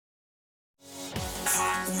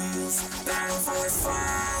Wheels, Battle Force 5.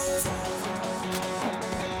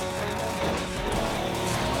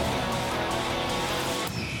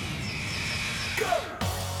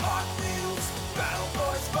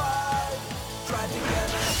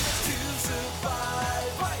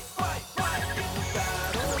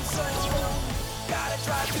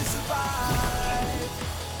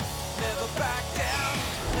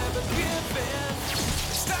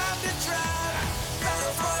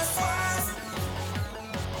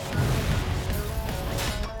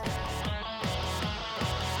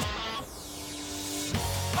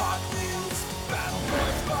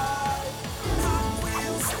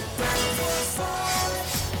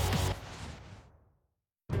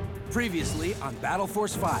 Previously on Battle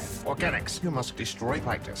Force 5. Organics, you must destroy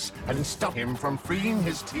Krytus and stop him from freeing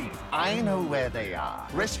his team. I know where they are.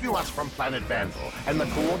 Rescue us from Planet Vandal, and the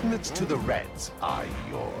coordinates to the Reds are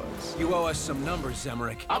yours. You owe us some numbers,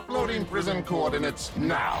 Zemric. Uploading prison coordinates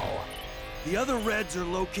now. The other Reds are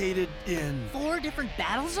located in 4 different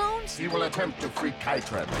battle zones? He will attempt to free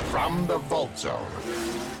Kytran from the Vault Zone.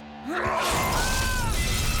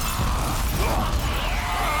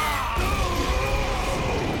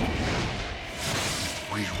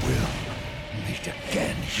 We will meet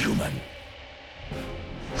again, human.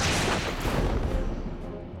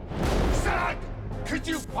 Zerg! Could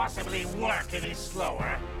you possibly work any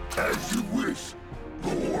slower? As you wish,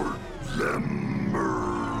 Lord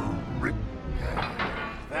Zemric.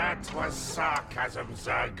 That was sarcasm,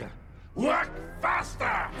 Zerg. Work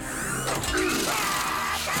faster!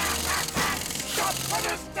 Don't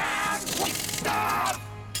understand! Stop!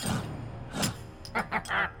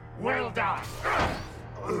 Well done!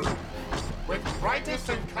 With Krytus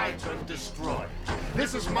and Kytran destroyed,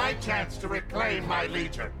 this is my chance to reclaim my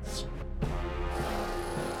legions.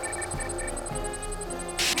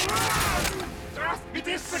 It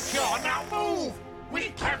is secure, now move!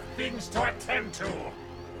 We have things to attend to!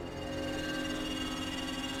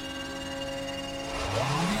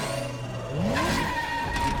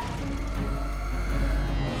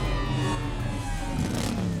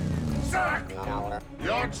 Zerg!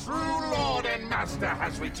 Your true lord and master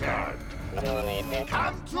has returned.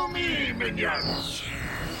 Come to me, minions!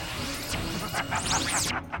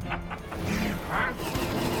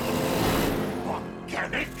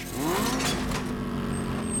 Organic?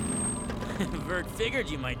 Vert figured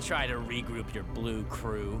you might try to regroup your blue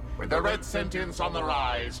crew. With the red sentience on the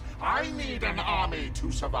rise, I need an army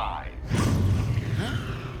to survive.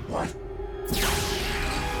 What?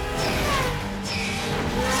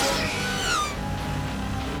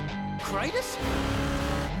 Krytus?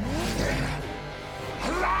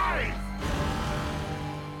 Alive!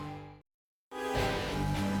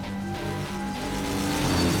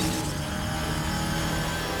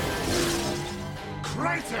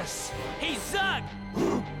 Krytus! Hey, Zug!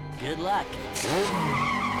 Good luck.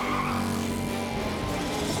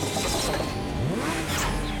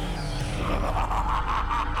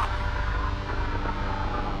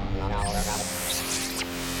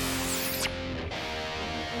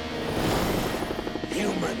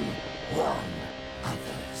 Human one.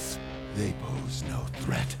 Others, they pose no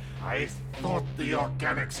threat. I thought the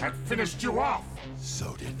organics had finished you off.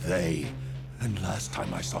 So did they. And last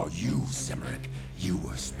time I saw you, Zemric, you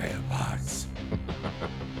were spare parts.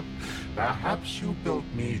 Perhaps you built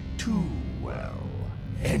me too well.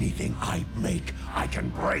 Anything I make, I can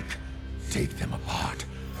break. Take them apart,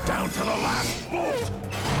 down to the last bolt.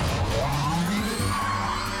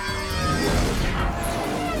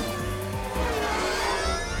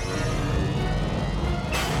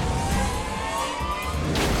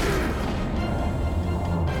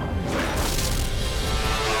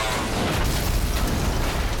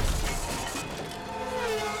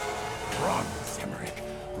 Run, Zemric.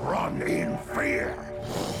 Run in fear.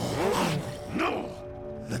 No!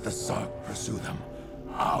 Let the Zerg pursue them.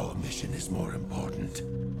 Our mission is more important.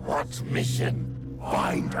 What mission?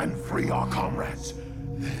 Find and free our comrades.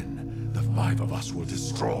 Then the 5 of us will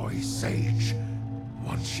destroy Sage.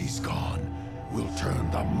 Once she's gone, we'll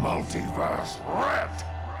turn the multiverse red.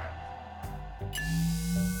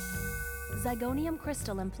 Zygonium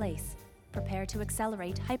crystal in place. Prepare to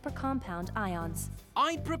accelerate hypercompound ions.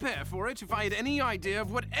 I'd prepare for it if I had any idea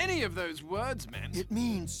of what any of those words meant. It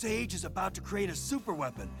means Sage is about to create a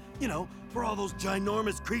superweapon. You know, for all those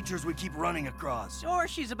ginormous creatures we keep running across. Or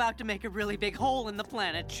she's about to make a really big hole in the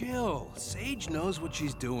planet. Chill. Sage knows what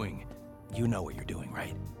she's doing. You know what you're doing,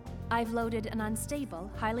 right? I've loaded an unstable,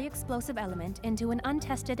 highly explosive element into an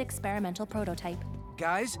untested experimental prototype.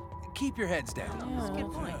 Guys, keep your heads down. That's a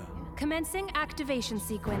good point. Commencing activation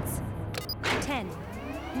sequence. 10,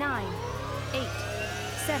 9, 8,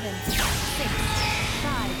 7, 6,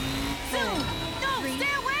 5, 4, Zoom! No, 3,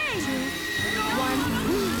 stay away! 2, 1.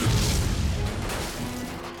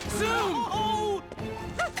 Zoom! Oh!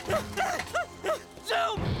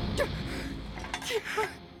 Zoom!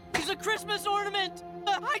 He's a Christmas ornament!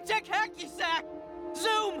 A high-tech hacky sack!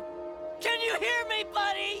 Zoom! Can you hear me,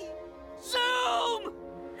 buddy? Zoom!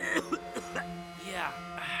 Yeah.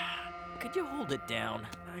 Could you hold it down?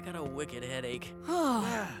 I got a wicked headache.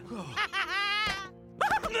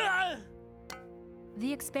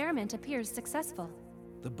 The experiment appears successful.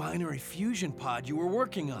 The binary fusion pod you were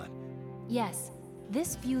working on. Yes,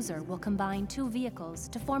 this fuser will combine two vehicles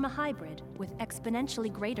to form a hybrid with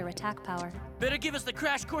exponentially greater attack power. Better give us the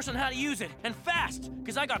crash course on how to use it, and fast,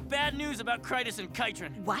 because I got bad news about Krytus and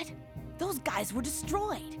Kytron. What? Those guys were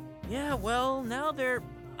destroyed. Yeah, well, now they're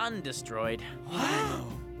undestroyed.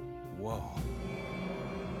 Whoa.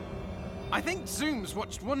 I think Zoom's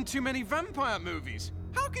watched one too many vampire movies.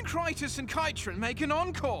 How can Krytus and Kytron make an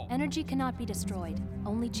encore? Energy cannot be destroyed,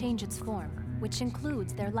 only change its form, which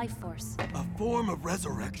includes their life force. A form of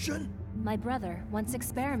resurrection? My brother once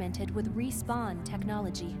experimented with respawn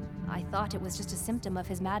technology. I thought it was just a symptom of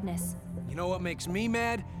his madness. You know what makes me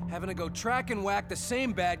mad? Having to go track and whack the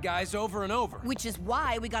same bad guys over and over. Which is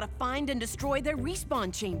why we gotta find and destroy their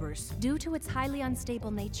respawn chambers. Due to its highly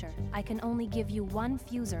unstable nature, I can only give you one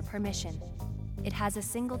fuser per mission. It has a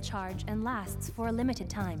single charge and lasts for a limited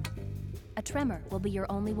time. A tremor will be your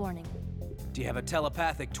only warning. Do you have a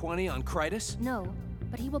telepathic 20 on Krytus? No,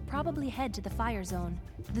 but he will probably head to the fire zone.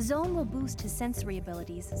 The zone will boost his sensory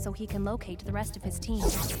abilities so he can locate the rest of his team.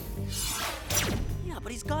 Yeah,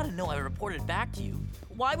 but he's gotta know I reported back to you.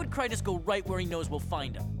 Why would Krytus go right where he knows we'll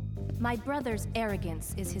find him? My brother's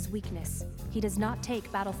arrogance is his weakness. He does not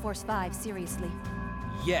take Battle Force 5 seriously.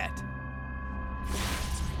 Yet.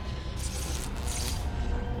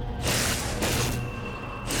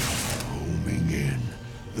 Homing in.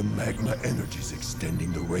 The magma energy's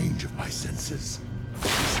extending the range of my senses.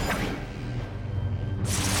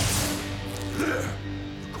 There!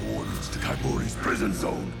 The coordinates to Kaibori's prison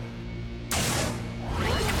zone.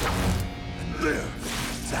 And there!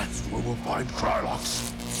 That's where we'll find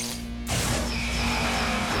Krylos.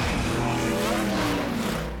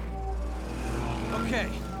 Okay.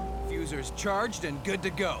 Fuser's charged and good to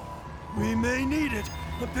go. We may need it.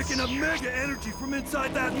 I'm picking up mega energy from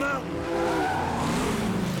inside that mountain.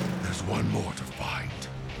 There's one more to find.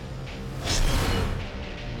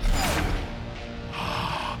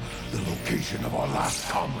 Ah, the location of our last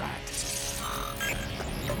comrade.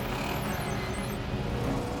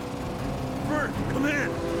 Bert, come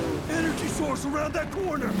in. Energy source around that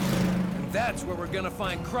corner. And that's where we're gonna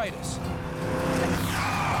find Krytus.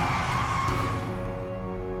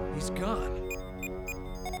 He's gone.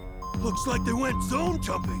 Looks like they went zone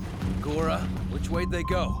jumping. Gora, which way'd they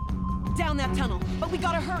go? Down that tunnel, but we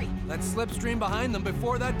gotta hurry. Let's slipstream behind them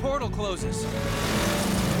before that portal closes.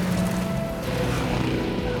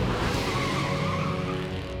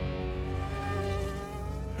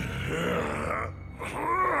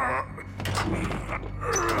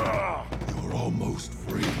 You're almost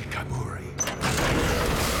free, Kaburi.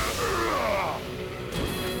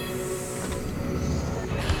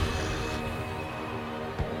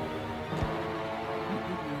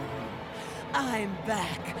 I'm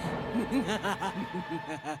back.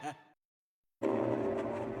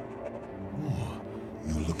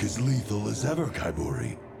 You look as lethal as ever,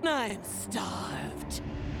 Kaiburi. I'm starved.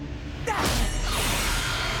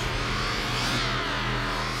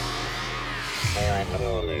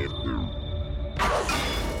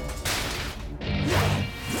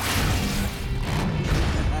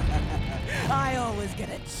 I always get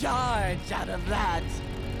a charge out of that.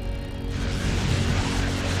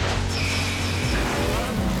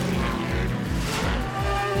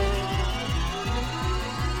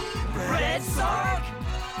 Red Sark!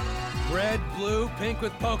 Red, blue, pink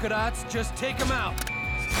with polka dots, just take them out.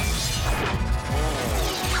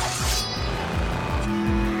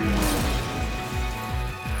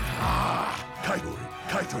 Kaiburi,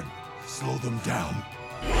 Kytron, slow them down.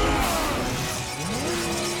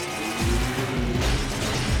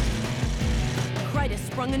 Krytus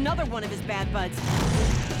sprung another one of his bad buds.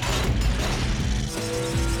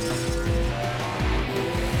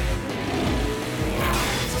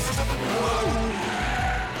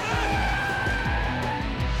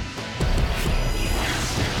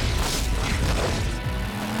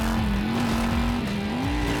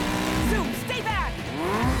 Zoom, stay back!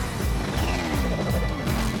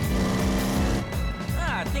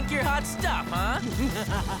 Ah, think you're hot stuff, huh?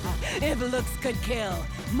 If looks could kill,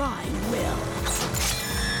 mine will.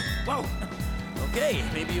 Whoa. Okay,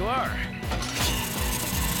 maybe you are.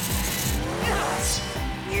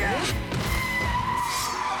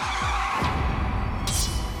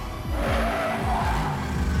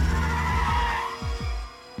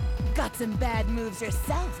 bad moves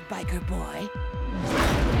yourself, biker boy.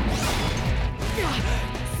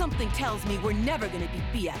 Something tells me we're never gonna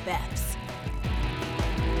be BFFs.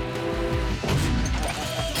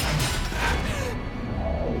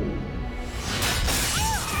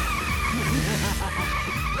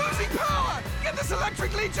 Losing power! Get this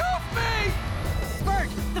electric leech off me! Bert,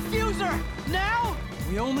 the fuser! Now?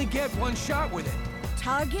 We only get one shot with it.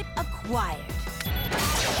 Target acquired.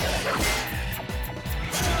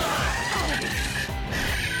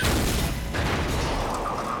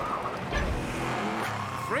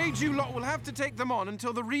 Afraid you lot will have to take them on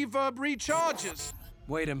until the reverb recharges.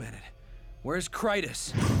 Wait a minute. Where's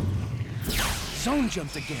Krytus? Zone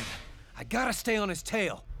jumped again. I gotta stay on his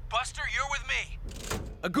tail. Buster, you're with me.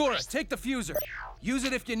 Agora, take the fuser. Use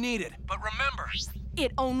it if you need it, but remember...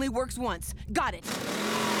 It only works once. Got it.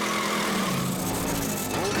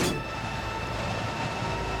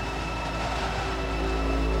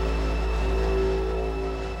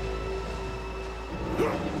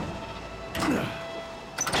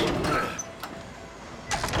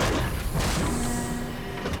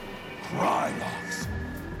 Krylos!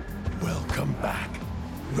 Welcome back.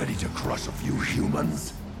 Ready to crush a few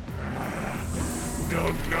humans?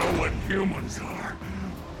 Don't know what humans are.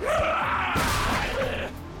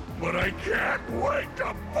 But I can't wait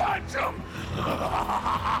to punch them!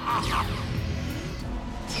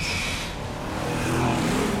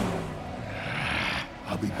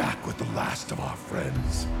 I'll be back with the last of our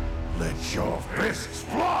friends. Let your fists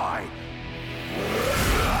fly!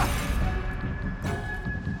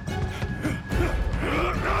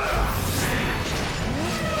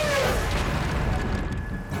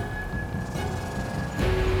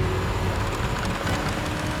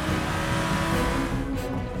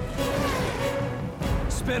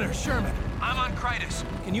 Spinner, Sherman, I'm on Krytus.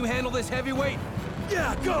 Can you handle this heavyweight?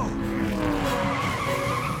 Yeah, go!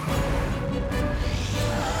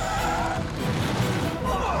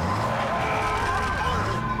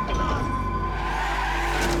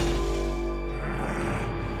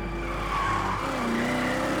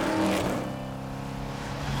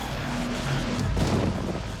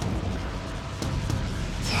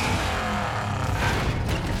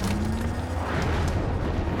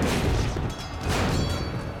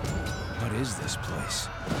 What is this place?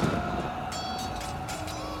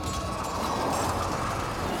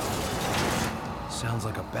 Sounds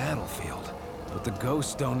like a battlefield, but the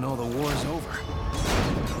ghosts don't know the war's over.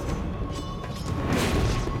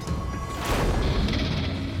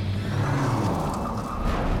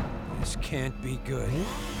 This can't be good.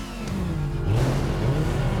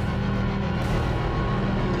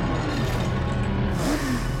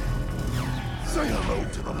 Say hello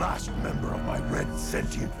to the last member of my red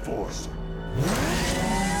sentient force.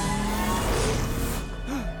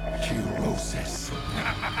 Krytus.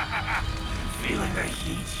 Feeling the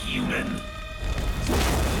heat, human?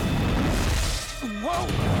 Whoa!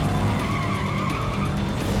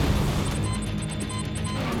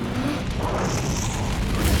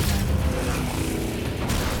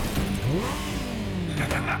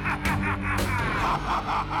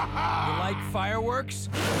 You like fireworks?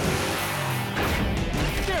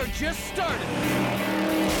 They're just started.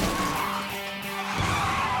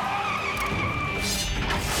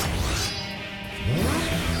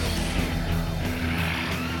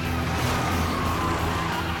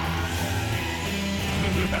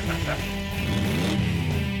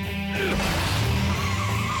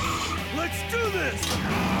 Let's do this!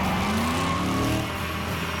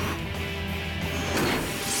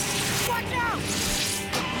 Watch out!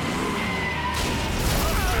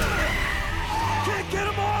 Can't get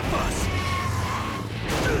him off us!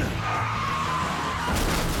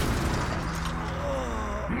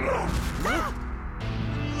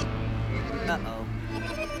 Uh-oh.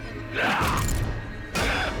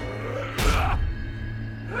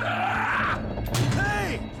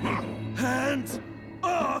 Hey! Hands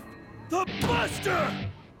off the Buster!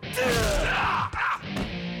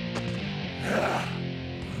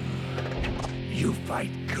 You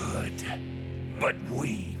fight good, but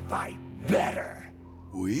we fight better.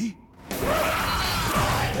 We?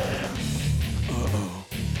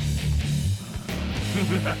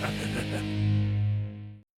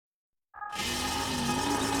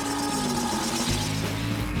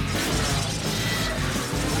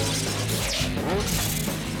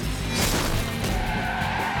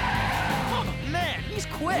 Man, he's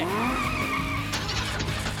quick!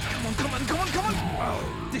 Come on!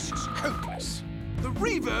 Oh, this is hopeless. The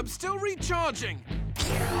reverb's still recharging.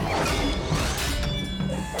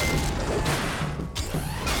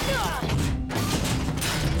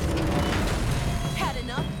 Had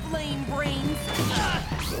enough flame brains?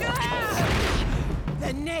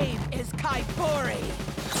 The name is Kaipori.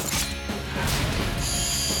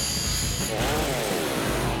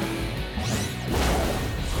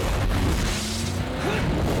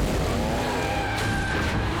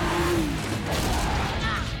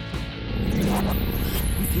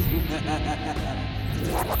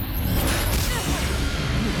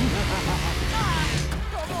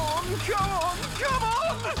 Come on!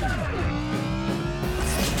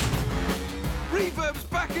 Reverb's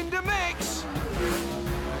back in the mix!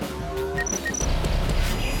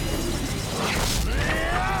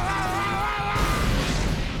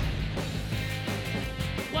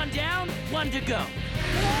 One down, one to go.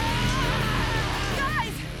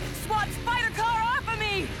 Guys! Swat spider car off of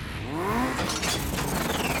me!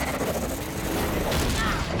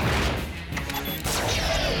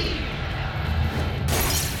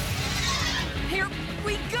 Here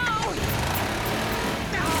we go!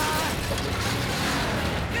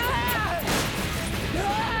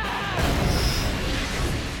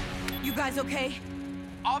 You guys okay?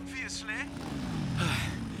 Obviously.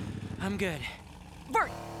 I'm good.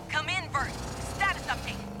 Bert! Come in, Bert! Status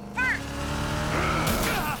update! Bert!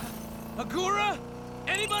 Agura?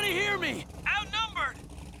 Anybody hear me? Outnumbered!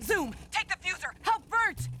 Zoom! Take the fuser! Help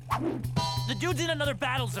Bert! The dude's in another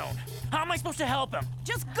battle zone. How am I supposed to help him?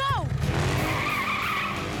 Just go!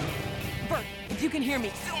 Bert, if you can hear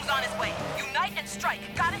me, Zoom's on his way. Unite and strike,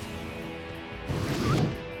 got it?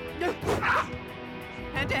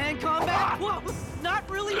 Hand-to-hand combat? Whoa, not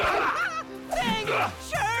really. Dang it,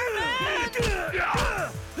 Sherman!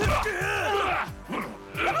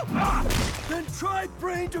 Then try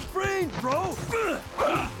brain to brain, bro! The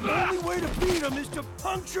only way to beat them is to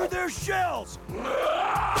puncture their shells!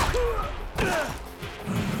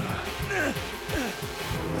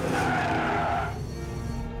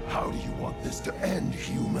 How do you want this to end,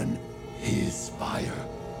 human? His fire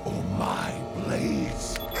or my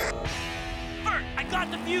blades? Bert, I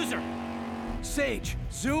got the fuser. Sage,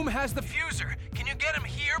 Zoom has the fuser. Can you get him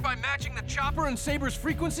here by matching the chopper and Saber's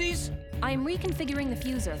frequencies? I am reconfiguring the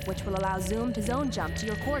fuser, which will allow Zoom to zone jump to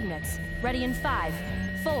your coordinates. Ready in 5,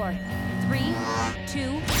 4, 3,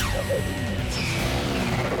 2...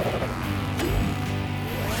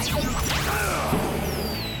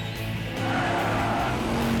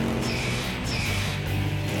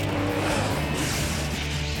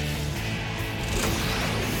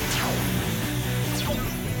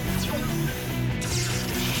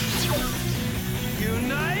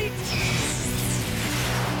 Unite!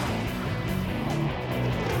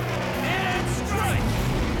 And strike!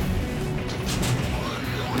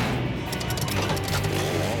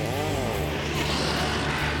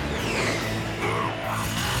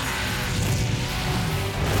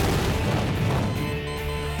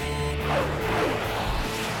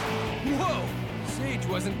 Whoa! Sage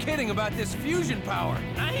wasn't kidding about this fusion power.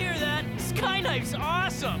 I hear that. Skyknife's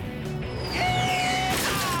awesome.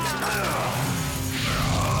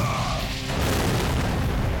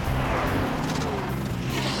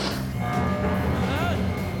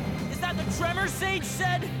 Is that the tremor Sage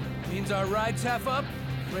said? Means our ride's half up?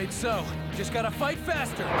 Afraid so. Just gotta fight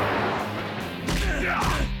faster.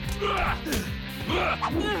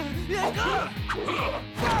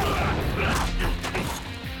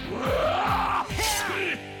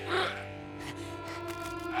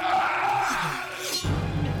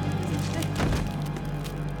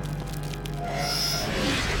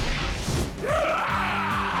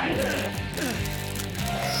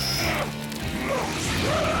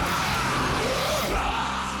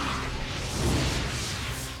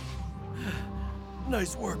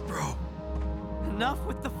 Nice work, bro. Enough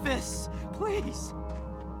with the fists, please.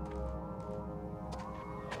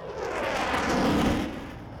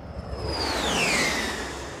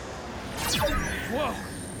 Whoa!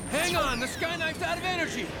 Hang on, the Skyknife's out of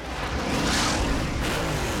energy!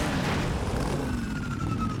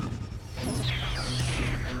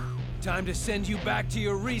 Time to send you back to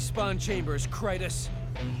your respawn chambers, Krytus.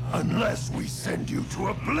 Unless we send you to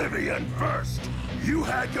oblivion first! You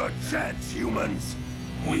had your chance, humans!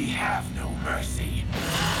 We have no mercy.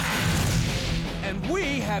 And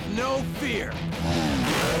we have no fear.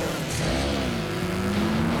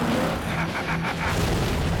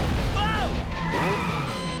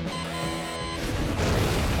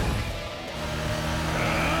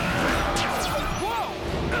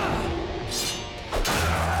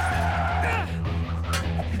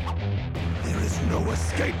 There is no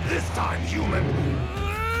escape this time, human!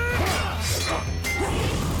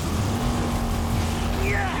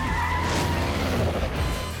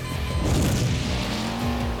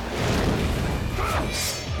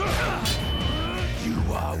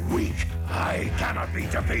 You are weak. I cannot be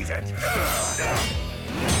defeated.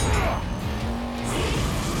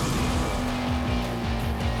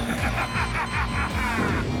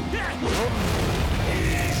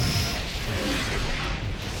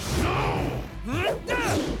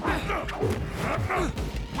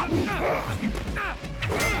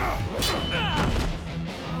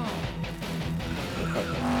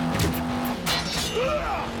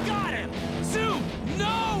 Got him! Zoom!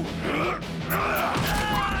 No!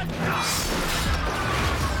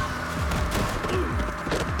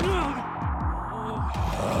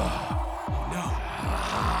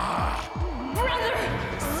 Brother!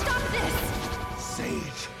 Stop this!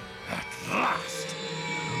 Sage, at last!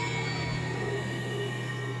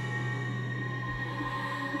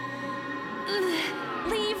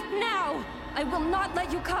 Leave now! I will not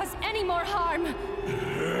let you cause any more harm!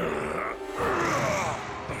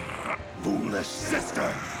 Foolish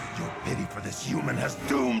sister! Your pity for this human has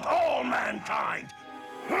doomed all mankind!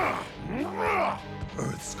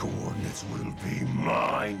 Earth's coordinates will be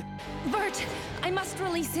mine! Bert, I must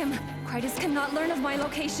release him. Krytus cannot learn of my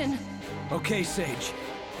location. Okay, Sage.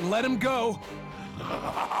 Let him go.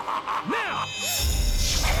 Now!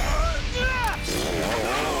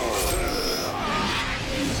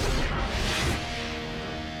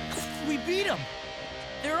 We beat them!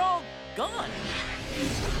 They're all gone!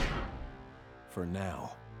 For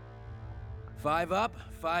now. 5 up,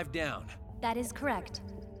 5 down. That is correct.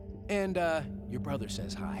 And, your brother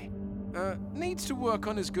says hi. Needs to work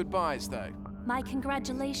on his goodbyes, though. My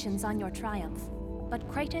congratulations on your triumph. But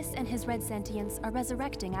Krytus and his red sentients are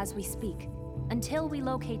resurrecting as we speak. Until we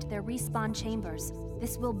locate their respawn chambers,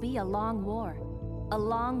 this will be a long war. A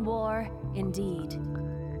long war, indeed.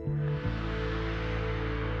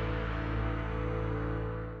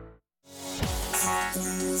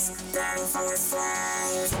 Happens, down for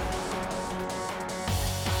 5.